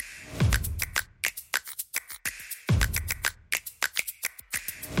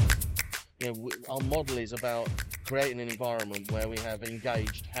Our model is about creating an environment where we have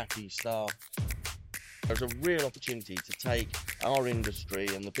engaged, happy staff. There's a real opportunity to take our industry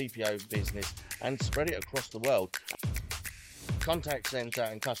and the BPO business and spread it across the world. Contact centre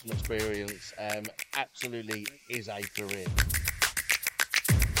and customer experience absolutely is a career.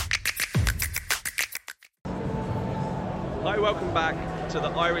 Hi, welcome back to the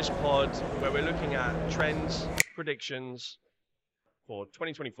Irish Pod, where we're looking at trends, predictions for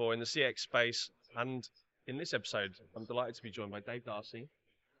 2024 in the CX space. And in this episode, I'm delighted to be joined by Dave D'Arcy,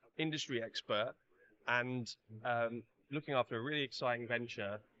 industry expert, and looking after a really exciting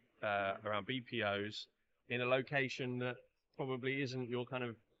venture around BPOs in a location that probably isn't your kind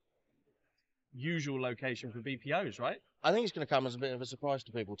of usual location for BPOs, right? I think it's going to come as a bit of a surprise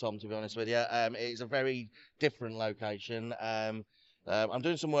to people, Tom, to be honest with you. It's a very different location. I'm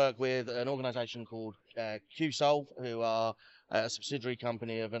doing some work with an organisation called QSolve, who are a subsidiary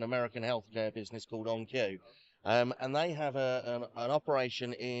company of an American healthcare business called OnQ. And they have an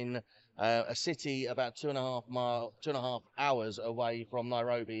operation in a city about 2.5 hours away from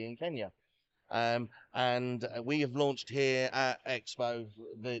Nairobi in Kenya. And we have launched here at Expo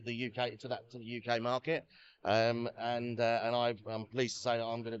the UK to the UK market. I'm pleased to say that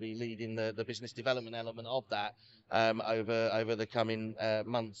I'm going to be leading the business development element of that over the coming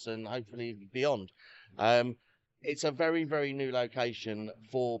months and hopefully beyond. It's a very, very new location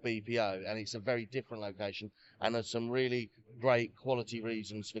for BPO, and it's a very different location, and there's some really great quality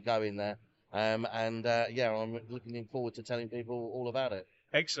reasons for going there. I'm looking forward to telling people all about it.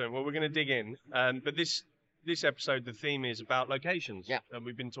 Excellent. Well, we're going to dig in. But this episode, the theme is about locations. Yeah. And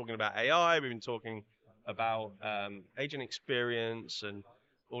we've been talking about AI. We've been talking about agent experience and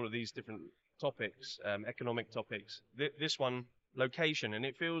all of these different topics, economic topics. This one, location. And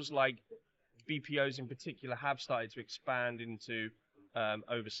it feels like BPOs in particular have started to expand into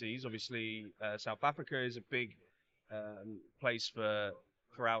overseas. Obviously, South Africa is a big place for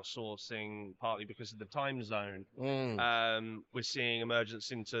outsourcing, partly because of the time zone. We're seeing emergence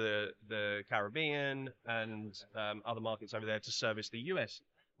into the Caribbean and other markets over there to service the US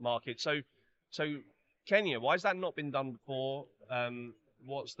market. So Kenya, why has that not been done before?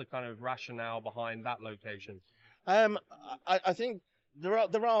 What's the kind of rationale behind that location? I think there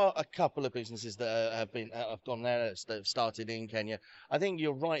are a couple of businesses that have gone there that have started in Kenya. I think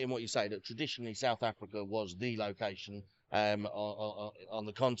you're right in what you say, that traditionally South Africa was the location on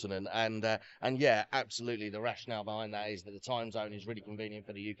the continent, and yeah, absolutely, the rationale behind that is that the time zone is really convenient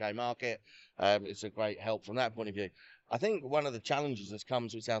for the UK market. It's a great help from that point of view. I think one of the challenges that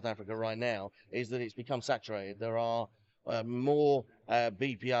comes with South Africa right now is that it's become saturated. There are more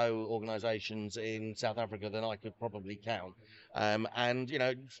BPO organisations in South Africa than I could probably count, and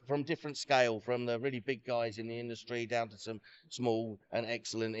from different scale, from the really big guys in the industry down to some small and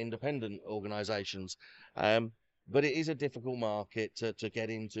excellent independent organisations. But it is a difficult market to get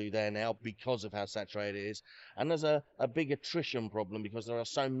into there now because of how saturated it is. And there's a big attrition problem because there are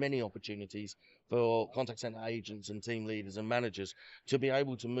so many opportunities for contact center agents and team leaders and managers to be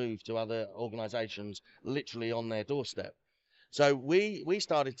able to move to other organizations literally on their doorstep. So we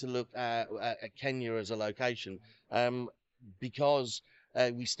started to look at Kenya as a location because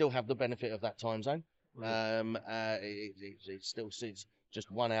we still have the benefit of that time zone. It still sits just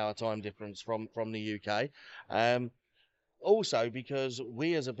 1 hour time difference from the UK. Also because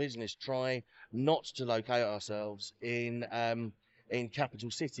we as a business try not to locate ourselves in capital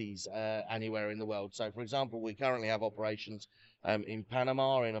cities anywhere in the world. So, for example, we currently have operations in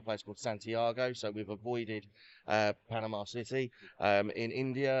Panama, in a place called Santiago. So we've avoided Panama City. In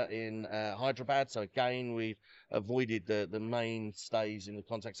India, in Hyderabad. So again, we've avoided the mainstays in the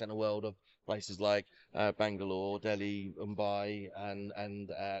contact center world of places like Bangalore, Delhi, Mumbai, and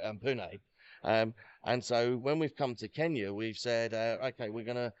Pune. And so when we've come to Kenya, we've said, okay, we're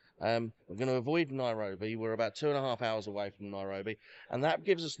going to avoid Nairobi. We're about 2.5 hours away from Nairobi, and that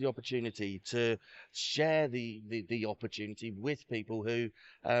gives us the opportunity to share the opportunity with people who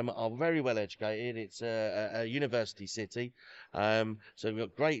are very well educated. It's a university city, so we've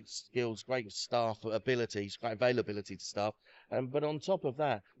got great skills, great staff abilities, great availability to staff. But on top of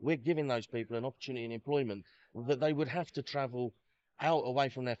that, we're giving those people an opportunity in employment that they would have to travel out away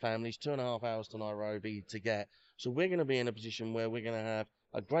from their families, 2.5 hours to Nairobi to get. So we're going to be in a position where we're going to have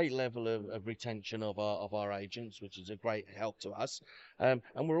a great level of retention of our agents, which is a great help to us. And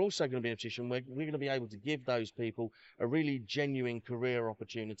we're also going to be in a position where we're going to be able to give those people a really genuine career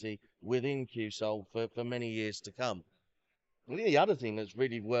opportunity within QSolve for many years to come. I think the other thing that's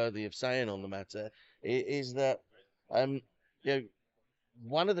really worthy of saying on the matter is that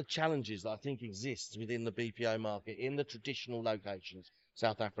one of the challenges that I think exists within the BPO market in the traditional locations,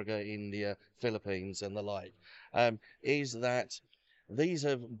 South Africa, India, Philippines, and the like, is that these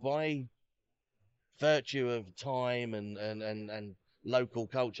are by virtue of time and local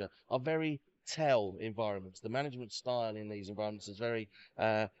culture are very tell environments. The management style in these environments is very,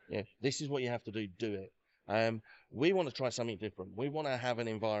 this is what you have to do, do it. Um, we want to try something different. We want to have an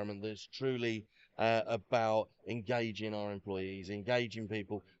environment that's truly about engaging our employees, engaging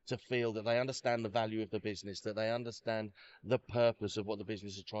people to feel that they understand the value of the business, that they understand the purpose of what the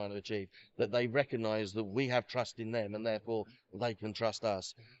business is trying to achieve, that they recognize that we have trust in them and therefore they can trust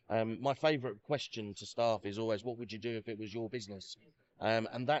us. My favorite question to staff is always, what would you do if it was your business?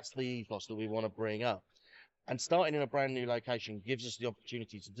 And that's the ethos that we want to bring up. And starting in a brand new location gives us the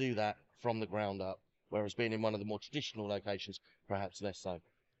opportunity to do that from the ground up, whereas being in one of the more traditional locations, perhaps less so.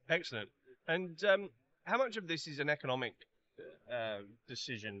 Excellent. And how much of this is an economic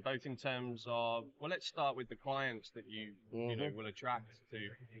decision, both in terms of, well, let's start with the clients that you know will attract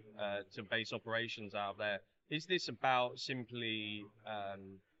to base operations out there. Is this about simply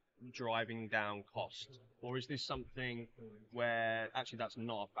driving down cost, or is this something where actually that's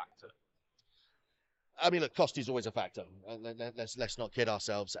not a factor? I mean, look, cost is always a factor. Let's not kid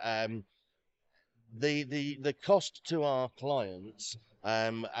ourselves. The cost to our clients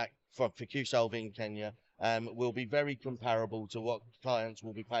for QSolve in Kenya will be very comparable to what clients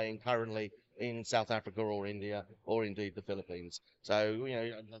will be paying currently in South Africa or India or indeed the Philippines. So,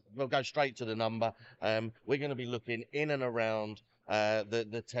 we'll go straight to the number. We're going to be looking in and around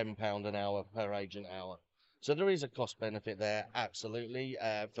the £10 an hour per agent hour. So there is a cost benefit there, absolutely,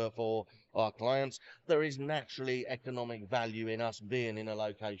 for our clients. There is naturally economic value in us being in a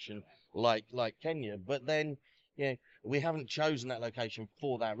location like Kenya, but then we haven't chosen that location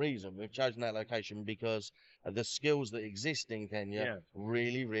for that reason. We've chosen that location because the skills that exist in Kenya Yeah.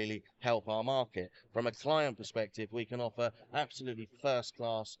 really help our market. From a client perspective, we can offer absolutely first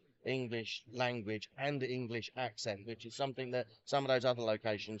class English language and English accent, which is something that some of those other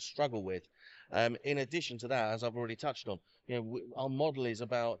locations struggle with. In addition to that, as I've already touched on, our model is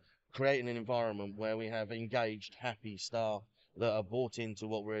about creating an environment where we have engaged, happy staff that are bought into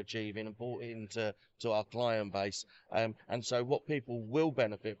what we're achieving and bought into our client base. And so what people will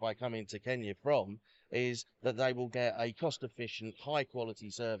benefit by coming to Kenya from is that they will get a cost-efficient, high-quality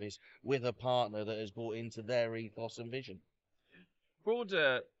service with a partner that has bought into their ethos and vision.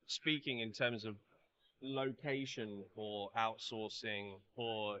 Broader speaking, in terms of location for outsourcing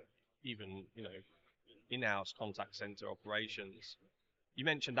or even in-house contact center operations, you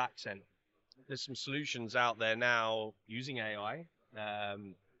mentioned accent. There's some solutions out there now using AI.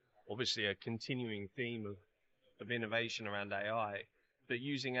 Obviously, a continuing theme of innovation around AI, but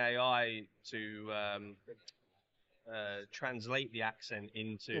using AI to translate the accent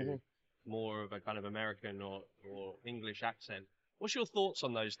into more of a kind of American or English accent. What's your thoughts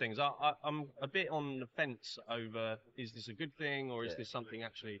on those things? I'm a bit on the fence over, is this a good thing or is this something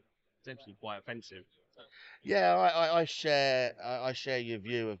actually potentially quite offensive? Yeah, I share I share your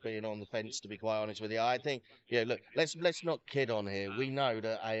view of being on the fence. To be quite honest with you, I think look, let's not kid on here. We know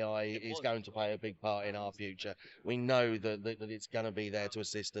that AI is going to play a big part in our future. We know that it's going to be there to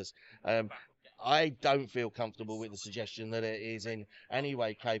assist us. I don't feel comfortable with the suggestion that it is in any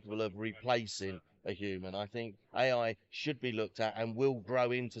way capable of replacing a human. I think AI should be looked at and will grow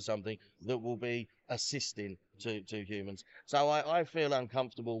into something that will be assisting to humans. So I feel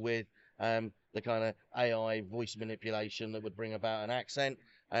uncomfortable with the kind of AI voice manipulation that would bring about an accent.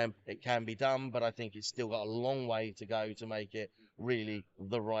 It can be done, but I think it's still got a long way to go to make it really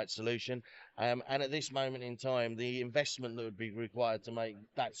the right solution. And at this moment in time, the investment that would be required to make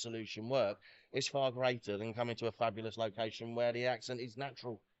that solution work is far greater than coming to a fabulous location where the accent is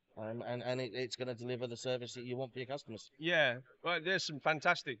natural. And it's going to deliver the service that you want for your customers. Yeah, well, there's some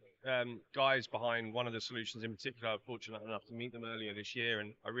fantastic guys behind one of the solutions in particular. I was fortunate enough to meet them earlier this year,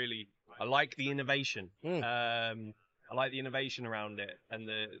 and I like the innovation. I like the innovation around it and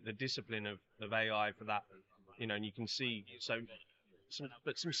the discipline of AI for that. And you can see some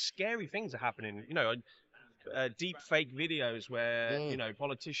scary things are happening. Deep fake videos where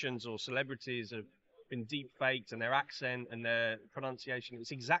politicians or celebrities have been deep faked, and their accent and their pronunciation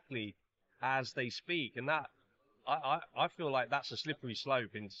is exactly as they speak, and that I feel like that's a slippery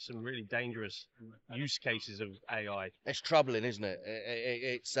slope into some really dangerous use cases of AI. It's troubling, isn't it?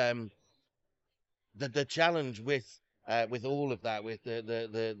 It's the challenge with all of that, with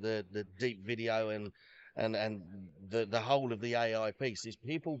the deep video and the whole of the AI piece, is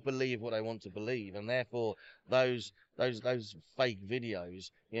people believe what they want to believe, and therefore those fake videos,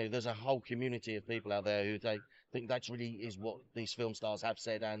 there's a whole community of people out there who they think that really is what these film stars have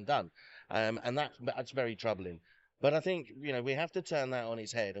said and done, and that's very troubling. But I think, we have to turn that on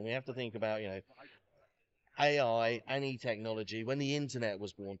its head, and we have to think about, AI, any technology, when the internet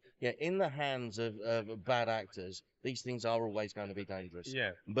was born, in the hands of bad actors, these things are always going to be dangerous.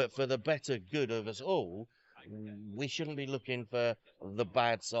 Yeah, But for the better good of us all, we shouldn't be looking for the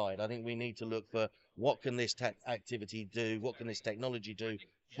bad side. I think we need to look for what can this tech activity do? What can this technology do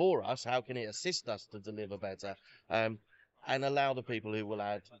for us? How can it assist us to deliver better? Um, and allow the people who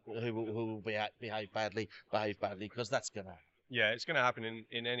will behave badly, because that's going to happen. yeah, it's going to happen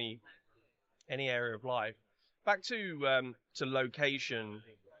in any area of life. Back to location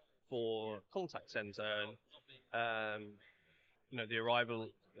for contact center and the arrival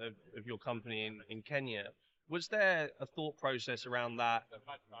of your company in Kenya. Was there a thought process around that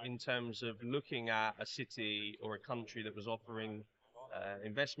in terms of looking at a city or a country that was offering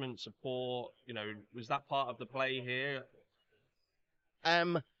investment support? Was that part of the play here?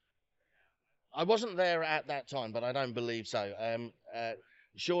 Um, I wasn't there at that time, but I don't believe so.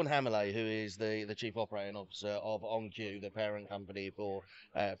 Sean Hammerley, who is the chief operating officer of OnQ, the parent company for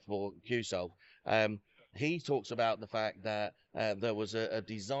QSOL, he talks about the fact that there was a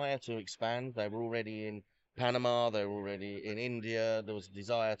desire to expand. They were already in Panama, they were already in India. There was a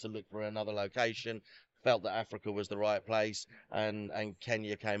desire to look for another location. Felt that Africa was the right place, and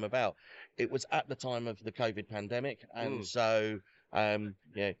Kenya came about. It was at the time of the COVID pandemic, and Mm. so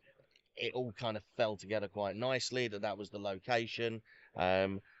it all kind of fell together quite nicely that was the location.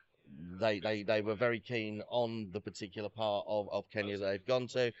 Um, they were very keen on the particular part of Kenya that they've gone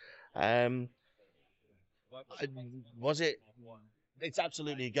to. Um, I- was it? It's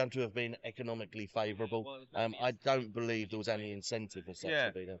absolutely going to have been economically favourable. I don't believe there was any incentive as such Yeah.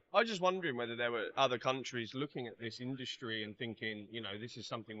 to be there. I was just wondering whether there were other countries looking at this industry and thinking, this is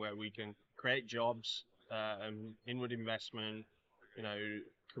something where we can create jobs, and inward investment, you know,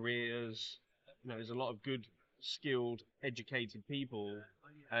 careers. There's a lot of good, skilled, educated people,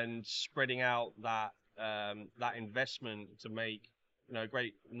 and spreading out that investment to make, a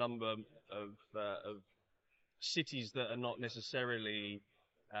great number of cities that are not necessarily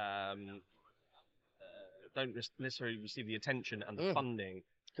don't necessarily receive the attention and the Mm, funding.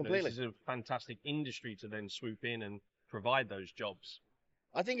 This completely. is a fantastic industry to then swoop in and provide those jobs.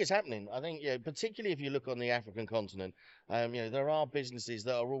 I think it's happening. I think, particularly if you look on the African continent, there are businesses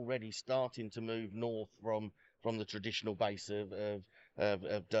that are already starting to move north from the traditional base of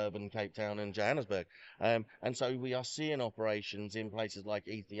Durban, Cape Town, and Johannesburg, and so we are seeing operations in places like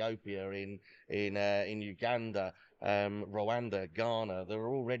Ethiopia, in Uganda, Rwanda, Ghana. There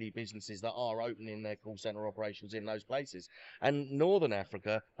are already businesses that are opening their call center operations in those places, and Northern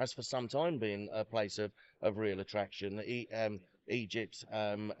Africa has for some time been a place of real attraction. Egypt,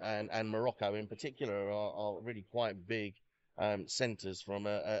 and Morocco in particular are really quite big centres from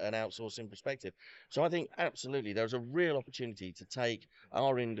an outsourcing perspective. So I think absolutely there's a real opportunity to take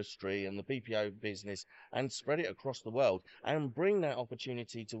our industry and the BPO business and spread it across the world and bring that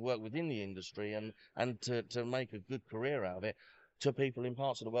opportunity to work within the industry and to make a good career out of it to people in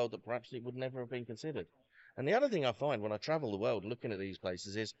parts of the world that perhaps it would never have been considered. And the other thing I find when I travel the world looking at these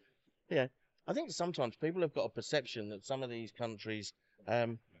places is, yeah, I think sometimes people have got a perception that some of these countries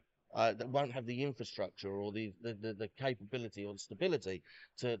um, that won't have the infrastructure or the capability or the stability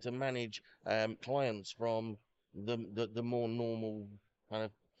to manage clients from the more normal kind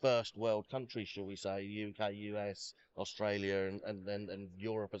of first world countries, shall we say, UK, US, Australia, and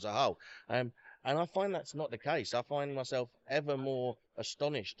Europe as a whole. Um, and I find that's not the case. I find myself ever more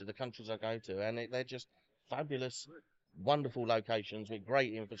astonished at the countries I go to, and they're just fabulous, wonderful locations with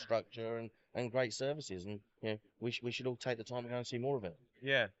great infrastructure and great services. And we should all take the time to go and see more of it.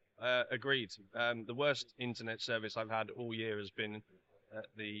 Yeah, agreed. The worst internet service I've had all year has been at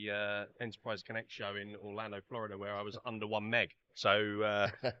the Enterprise Connect show in Orlando, Florida, where I was under 1 meg. So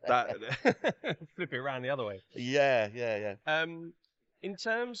that flip it around the other way. Yeah, yeah, yeah. In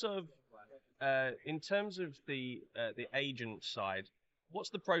terms of the agent side, what's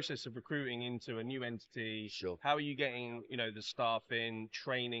the process of recruiting into a new entity? Sure. How are you getting, the staff in,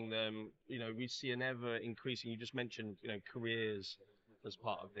 training them? We see an ever increasing. You just mentioned, careers as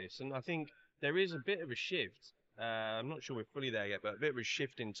part of this, and I think there is a bit of a shift. I'm not sure we're fully there yet, but a bit of a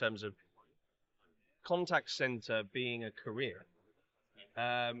shift in terms of contact center being a career.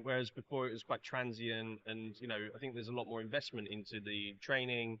 Whereas before it was quite transient, and I think there's a lot more investment into the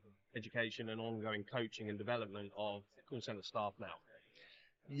training, education, and ongoing coaching and development of call center staff now.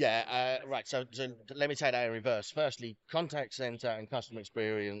 Yeah, right. So let me take that in reverse. Firstly, contact center and customer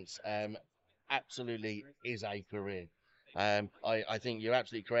experience absolutely is a career. I think you're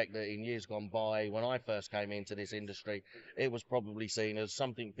absolutely correct that in years gone by, when I first came into this industry, it was probably seen as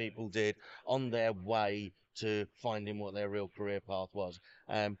something people did on their way to finding what their real career path was.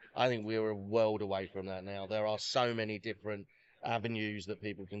 I think we're a world away from that now. There are so many different avenues that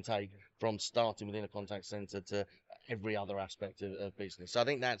people can take from starting within a contact center to every other aspect of business. So I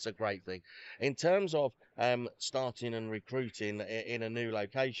think that's a great thing. In terms of starting and recruiting in a new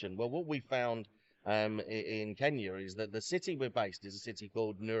location, well, what we found in Kenya is that the city we're based is a city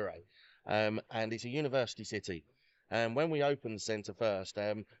called Nure, and it's a university city. And when we opened the centre first,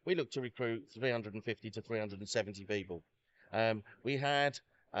 we looked to recruit 350 to 370 people. We had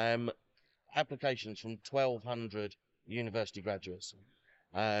applications from 1,200 university graduates.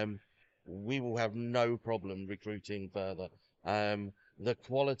 Um, we will have no problem recruiting further. The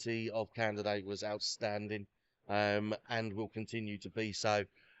quality of candidate was outstanding, and will continue to be so.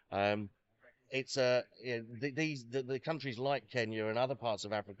 Um, it's the countries like Kenya and other parts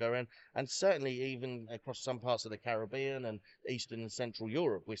of Africa, and certainly even across some parts of the Caribbean and Eastern and Central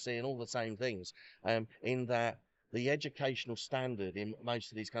Europe, we're seeing all the same things. In that the educational standard in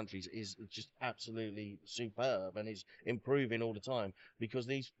most of these countries is just absolutely superb and is improving all the time, because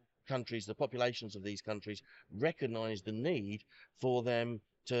these countries, the populations of these countries, recognise the need for them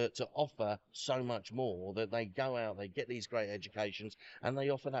to offer so much more, that they go out, they get these great educations, and they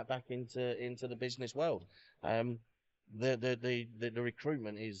offer that back into the business world. Um, the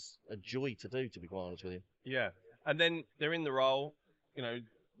recruitment is a joy to do, to be quite honest with you. Yeah. And then they're in the role, you know,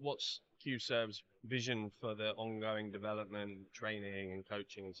 what's QServe's vision for the ongoing development, training and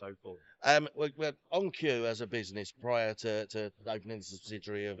coaching and so forth? We're on Q as a business prior to opening the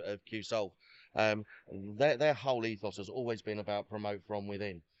subsidiary of QSolve. Their whole ethos has always been about promote from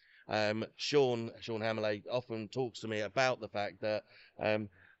within. Sean Hammerley often talks to me about the fact that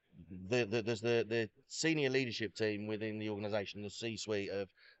there's the senior leadership team within the organisation, the C-suite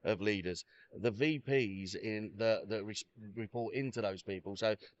of leaders, the VPs that report into those people.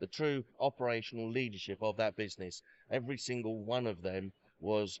 So the true operational leadership of that business, every single one of them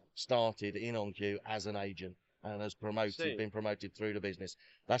was started in OnQ as an agent and has been promoted through the business.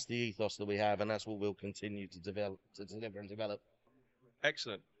 That's the ethos that we have, and that's what we'll continue to deliver and develop.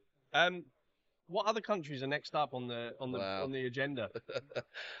 Excellent. What other countries are next up on the agenda?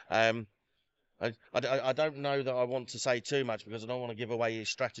 um, I don't know that I want to say too much, because I don't want to give away his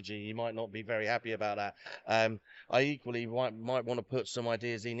strategy. He might not be very happy about that. I equally might want to put some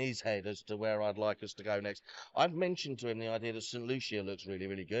ideas in his head as to where I'd like us to go next. I've mentioned to him the idea that St. Lucia looks really,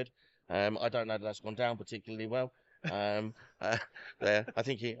 really good. I don't know that that's gone down particularly well. There, I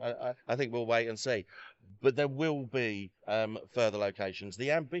think we'll wait and see. But there will be further locations.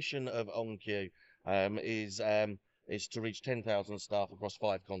 The ambition of OnQ is to reach 10,000 staff across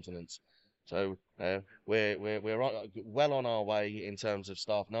 5 continents. So we're well on our way in terms of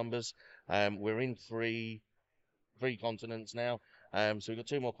staff numbers. We're in three continents now, so we've got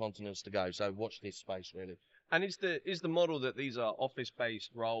 2 more continents to go. So watch this space, really. And is the model that these are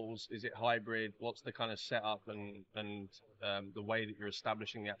office-based roles? Is it hybrid? What's the kind of setup and the way that you're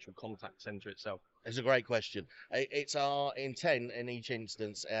establishing the actual contact center itself? It's a great question. It's our intent in each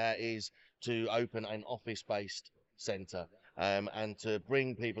instance is to open an office-based centre, and to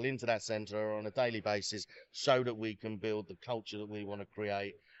bring people into that centre on a daily basis, so that we can build the culture that we want to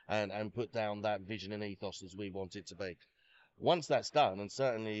create, and put down that vision and ethos as we want it to be. Once that's done, and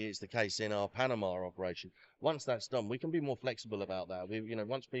certainly it's the case in our Panama operation, once that's done, we can be more flexible about that.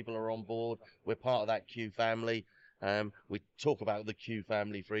 Once people are on board, we're part of that Q family. We talk about the Q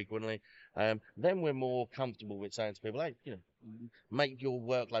family frequently. Then we're more comfortable with saying to people, hey, make your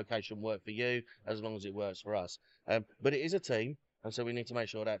work location work for you, as long as it works for us. But it is a team, and so we need to make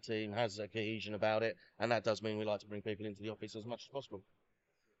sure that team has a cohesion about it, and that does mean we like to bring people into the office as much as possible.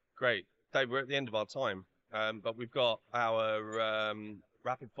 Great. Dave, we're at the end of our time. But we've got our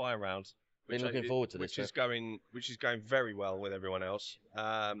rapid fire round. Been looking forward to this. Which is going very well with everyone else.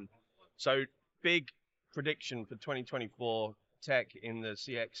 So big prediction for 2024 tech in the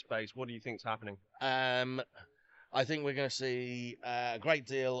CX space. What do you think's happening? I think we're going to see a great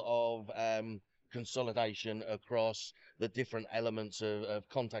deal of consolidation across the different elements of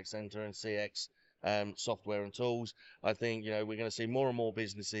contact center and CX software and tools. I think we're going to see more and more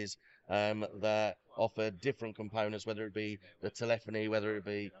businesses that offer different components, whether it be the telephony, whether it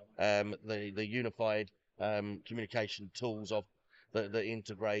be the unified communication tools that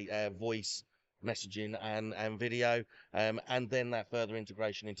integrate voice, messaging and video, and then that further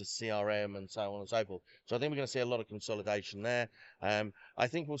integration into CRM and so on and so forth. So I think we're going to see a lot of consolidation there. I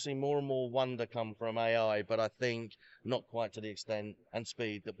think we'll see more and more wonder come from AI, but I think not quite to the extent and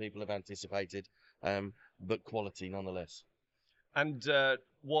speed that people have anticipated, but quality nonetheless. And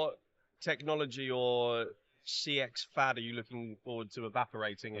what technology or CX fad are you looking forward to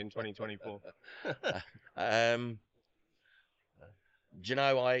evaporating in 2024? Do you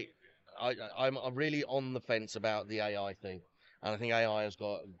know, I'm really on the fence about the AI thing, and I think AI has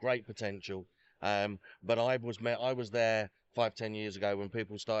got great potential. But I was there 5-10 years ago when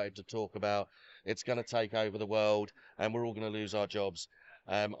people started to talk about it's going to take over the world and we're all going to lose our jobs.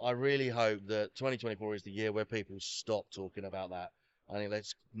 I really hope that 2024 is the year where people stop talking about that. I think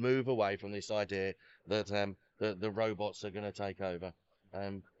let's move away from this idea that the robots are going to take over.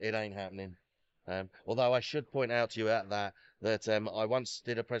 It ain't happening. Although I should point out to you at that I once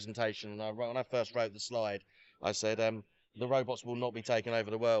did a presentation, and when I first wrote the slide, I said the robots will not be taking over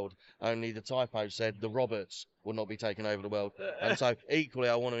the world. Only the typo said the robots will not be taking over the world. And so equally,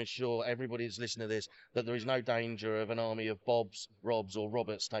 I want to ensure everybody that's listening to this that there is no danger of an army of Bobs, Robs, or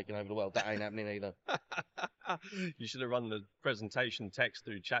Roberts taking over the world. That ain't happening either. You should have run the presentation text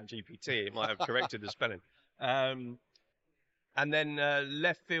through ChatGPT. It might have corrected the spelling. And then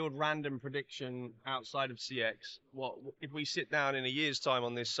left field random prediction outside of CX. What if we sit down in a year's time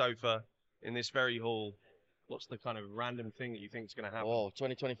on this sofa in this very hall? What's the kind of random thing that you think is going to happen? Oh,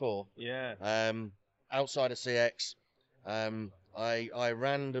 2024. Yeah. Outside of CX, I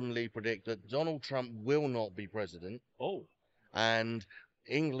randomly predict that Donald Trump will not be president. Oh. And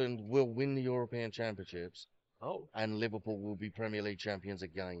England will win the European Championships. Oh. And Liverpool will be Premier League champions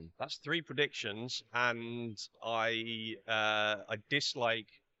again. That's 3 predictions, and I dislike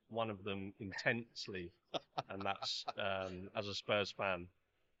one of them intensely, and that's as a Spurs fan.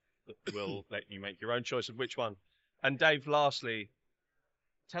 We'll let you make your own choice of which one. And Dave, lastly,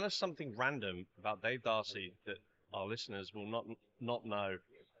 tell us something random about Dave D'Arcy that our listeners will not know.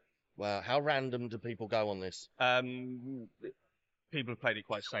 Well, how random do people go on this? People have played it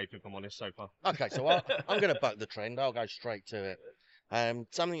quite safe, if I'm honest, so far. Okay, so I'm going to buck the trend. I'll go straight to it.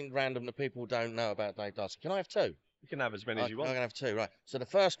 Something random that people don't know about Dave D'Arcy. Can I have 2? You can have as many as you want. I'm going to have 2, right. So the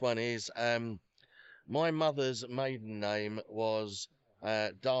first one is my mother's maiden name was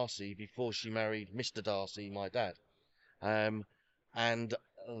D'Arcy before she married Mr. D'Arcy, my dad. And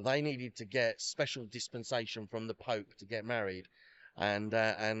they needed to get special dispensation from the Pope to get married. And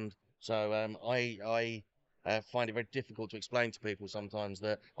so I find it very difficult to explain to people sometimes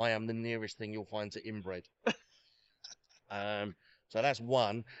that I am the nearest thing you'll find to inbred. So that's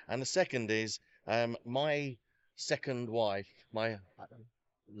one. And the second is my second wife, my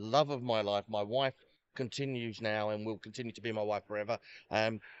love of my life, my wife continues now and will continue to be my wife forever,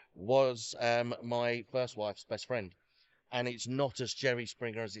 was my first wife's best friend. And it's not as Jerry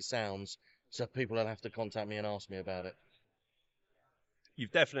Springer as it sounds, so people will have to contact me and ask me about it.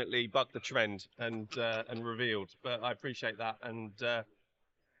 You've definitely bucked the trend and revealed, but I appreciate that, and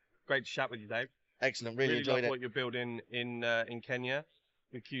great to chat with you, Dave. Excellent, really enjoyed love it. What you're building in Kenya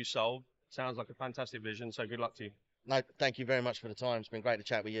with QSolve. Sounds like a fantastic vision, so good luck to you. No, thank you very much for the time. It's been great to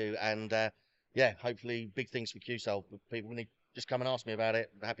chat with you, and hopefully big things for QSolve. People need just come and ask me about it.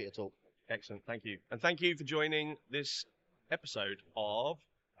 I'm happy to talk. Excellent, thank you. And thank you for joining this episode of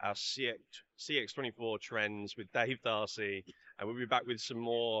our CX24 Trends with Dave D'Arcy. And we'll be back with some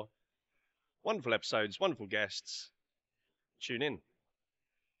more wonderful episodes, wonderful guests. Tune in.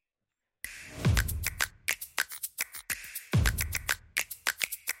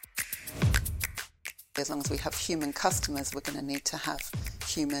 As long as we have human customers, we're going to need to have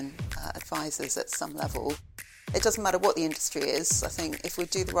human advisors at some level. It doesn't matter what the industry is. I think if we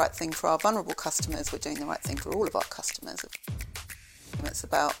do the right thing for our vulnerable customers, we're doing the right thing for all of our customers. It's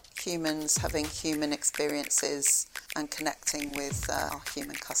about humans having human experiences and connecting with our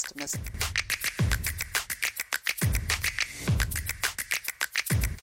human customers.